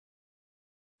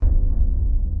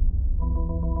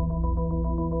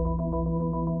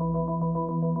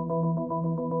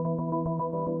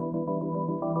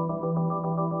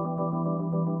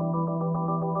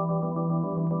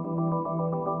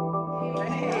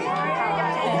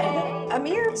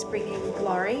He's bringing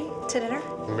Laurie to dinner.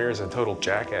 Amir's a total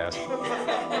jackass.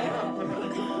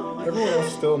 Everyone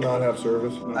else still not have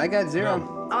service? No. I got 0.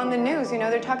 No. On the news, you know,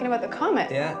 they're talking about the comet.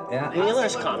 Yeah.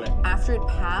 Wheeler's comet. After it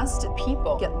passed,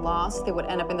 people get lost. They would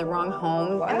end up in the wrong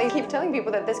home. What? And they keep telling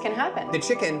people that this can happen. The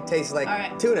chicken tastes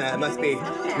like tuna. It must be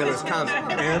Miller's Comet.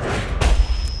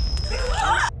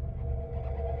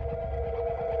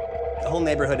 The whole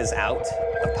neighborhood is out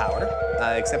of power,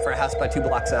 except for a house about 2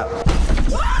 blocks up.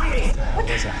 What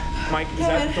is that? Mike, is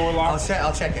that door locked?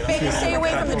 I'll check it. Stay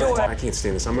away from the door. I can't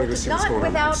stand this. I'm gonna go see what's going on.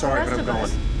 Without I'm sorry, the but rest I'm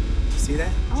of going. us. See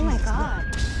that? Oh my God.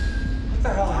 What the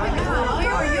hell happened?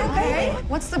 Are you okay?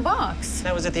 What's the box?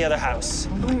 That was at the other house.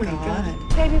 Oh my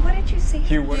God. Baby, what did you see?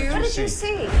 Hugh, what What did did you you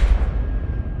see? see?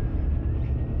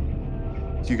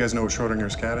 Do you guys know what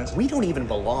Schrodinger's cat is? We don't even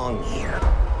belong here.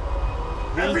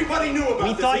 Everybody knew about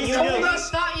We this. thought He you told knew.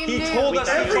 us. He told us.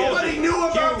 Everybody knew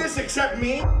about this except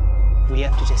me. We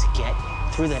have to just get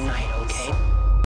through the night, okay?